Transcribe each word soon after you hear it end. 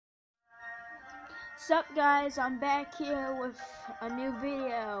Sup guys, I'm back here with a new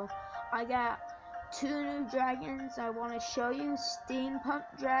video. I got two new dragons I want to show you. Steampunk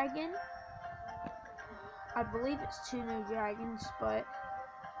Dragon. I believe it's two new dragons, but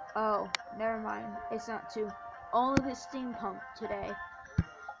oh, never mind. It's not two. Only the Steampunk today.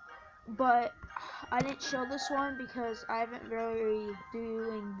 But I didn't show this one because I haven't really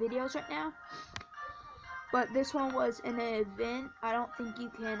doing videos right now. But this one was in an event. I don't think you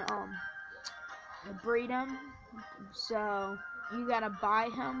can breed them, so you gotta buy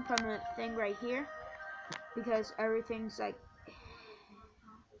him from the thing right here because everything's like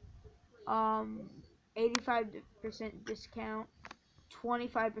 85% discount.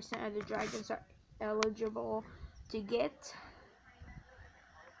 25% of the dragons are eligible to get,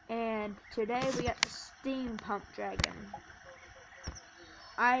 and today we got the Steampunk Dragon.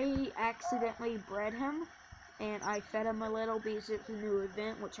 I accidentally bred him and I fed him a little because it's a new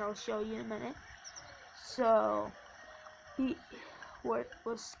event, which I'll show you in a minute. So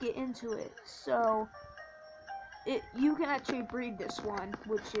let's get into it. So you can actually breed this one,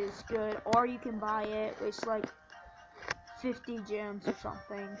 which is good, or you can buy it. It's like 50 gems or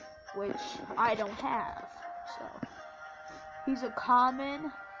something, which I don't have. So he's a common,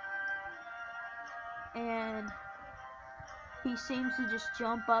 and he seems to just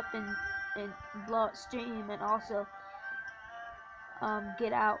jump up and blow up steam, and also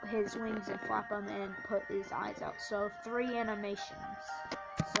get out his wings and flap them and put his eyes out. So 3 animations.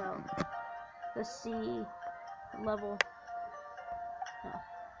 So let's see level.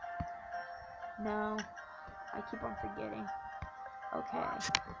 No, I keep on forgetting. Okay,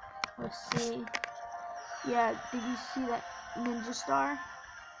 let's see. Yeah, did you see that Ninja Star?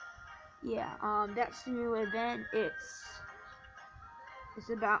 Yeah, that's the new event. It's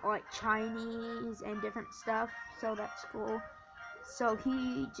about like Chinese and different stuff, so that's cool. So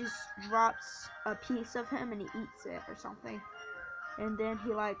he just drops a piece of him and he eats it or something, and then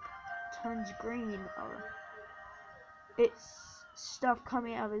he like turns green, or it's stuff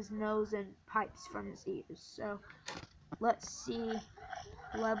coming out of his nose and pipes from his ears. So let's see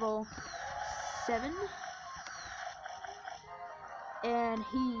level 7, and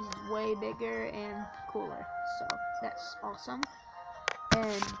he's way bigger and cooler, so that's awesome.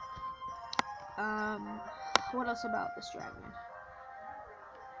 And what else about this dragon?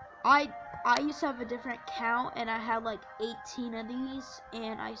 I used to have a different count, and I had like 18 of these,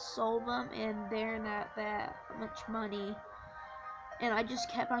 and I sold them, and they're not that much money. And I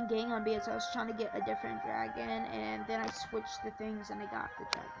just kept on getting them because I was trying to get a different dragon, and then I switched the things and I got the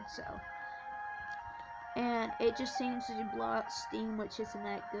dragon. So, and it just seems to blow out steam, which isn't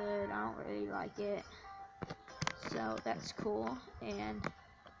that good. I don't really like it. So that's cool. And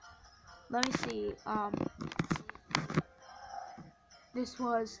let me see. This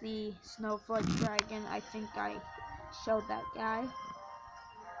was the Snowflake Dragon. I think I showed that guy.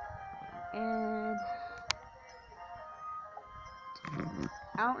 And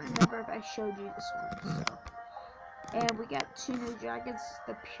I don't remember if I showed you this one. So. And we got 2 new dragons.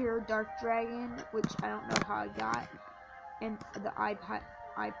 The Pure Dark Dragon, which I don't know how I got. And the Eye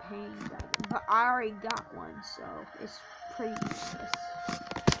Pain Dragon. But I already got one, so it's pretty useless.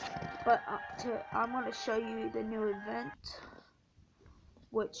 But I'm going to show you the new event,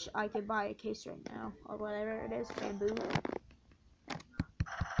 which I could buy a case right now, or whatever it is, bamboo.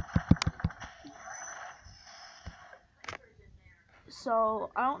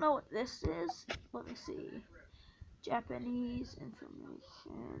 So, I don't know what this is. Let me see. Japanese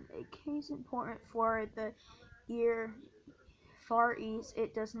information. A case important for the Far East.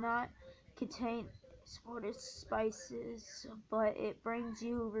 It does not contain exported spices, but it brings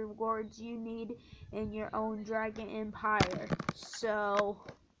you rewards you need in your own dragon empire. So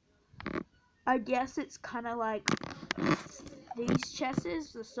I guess it's kind of like these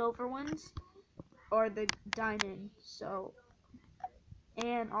chests, the silver ones, or the diamond. So,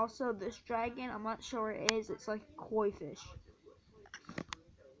 and also this dragon, I'm not sure what it is. It's like a koi fish.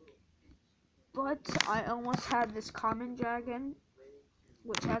 But I almost had this common dragon,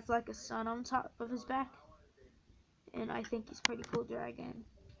 which has like a sun on top of his back, and I think he's a pretty cool dragon.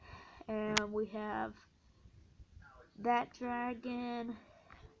 And we have that dragon.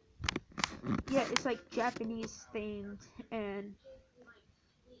 Yeah, it's like Japanese themed, and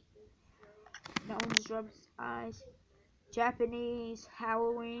that one just rubs his eyes. Japanese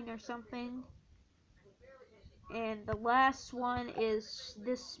Halloween or something. And the last one is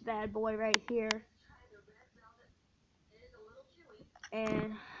this bad boy right here.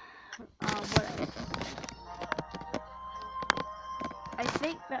 And what else? I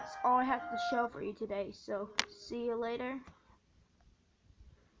think that's all I have to show for you today. So see you later,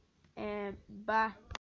 and bye.